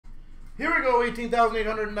Here we go,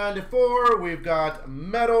 18,894. We've got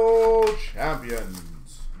Metal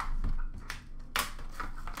Champions.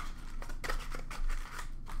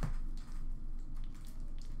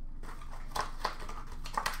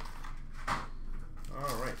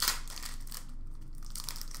 All right.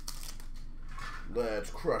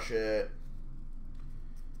 Let's crush it.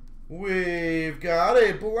 We've got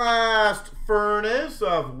a Blast Furnace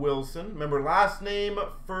of Wilson. Remember, last name,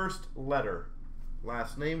 first letter.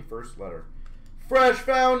 Last name, first letter. Fresh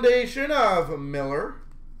Foundation of Miller.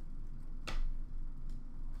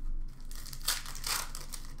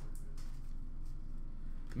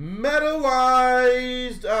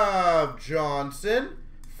 Metallized of Johnson.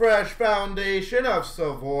 Fresh Foundation of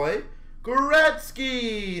Savoy.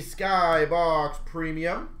 Gretzky Skybox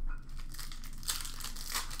Premium.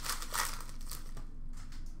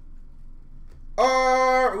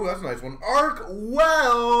 Ooh, that's a nice one.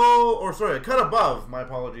 A cut above, my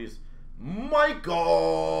apologies.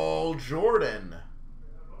 Michael Jordan.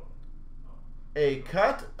 A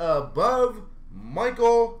cut above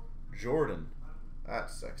Michael Jordan.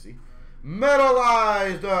 That's sexy.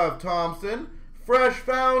 Metallized of Thompson. Fresh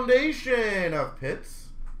Foundation of Pitts.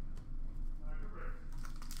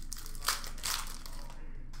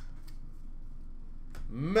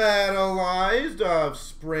 Metallized of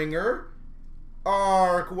Springer.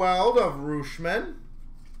 Arc Weld of Rooshman.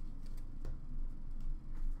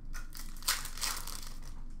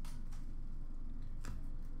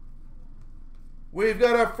 We've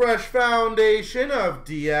got a Fresh Foundation of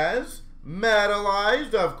Diaz.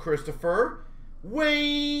 Metallized of Christopher.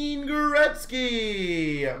 Wayne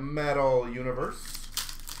Gretzky Metal Universe.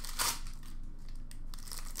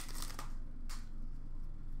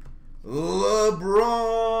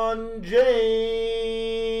 LeBron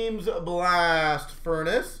James Blast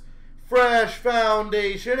Furnace. Fresh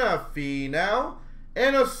Foundation of Finau.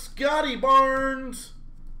 And a Scotty Barnes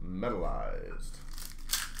Metallized.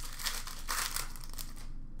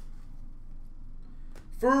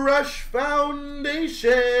 Fresh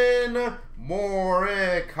Foundation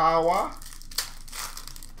Morikawa.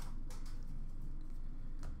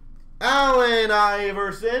 Allen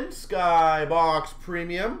Iverson Skybox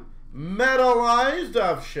Premium. Metallized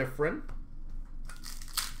of Schifrin.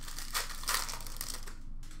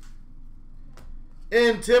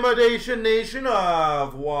 Intimidation Nation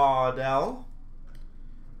of Waddell.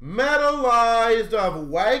 Metallized of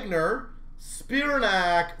Wagner.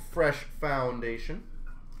 Spirnak Fresh Foundation.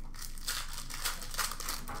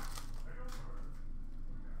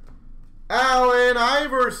 Allen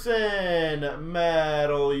Iverson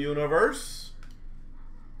Metal Universe.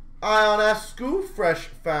 Ionescu Fresh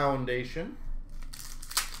Foundation.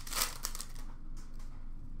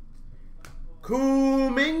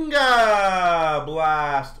 Kuminga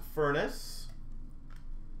Blast Furnace.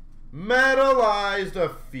 Metallized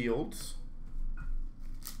of Fields.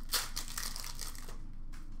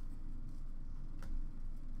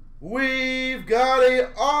 We've got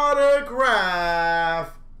a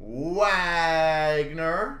autograph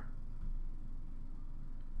Wagner.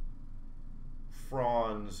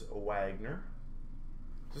 Franz Wagner.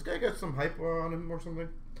 Does this guy got some hype on him or something?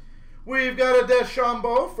 We've got a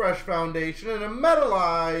Deschambault Fresh Foundation and a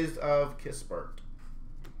metallized of Kispert.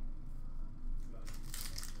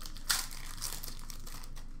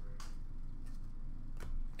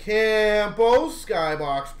 Campos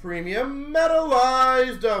Skybox Premium,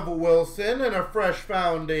 metallized of Wilson and a Fresh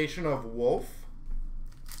Foundation of Wolf.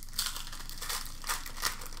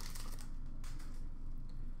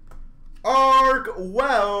 Arc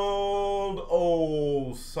Weld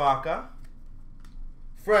Osaka.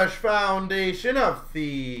 Fresh Foundation of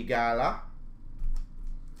Thigala.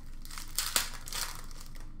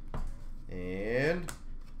 And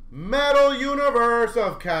Metal Universe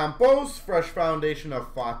of Campos. Fresh Foundation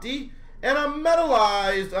of Fati. And a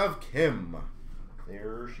metallized of Kim.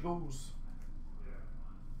 There she goes.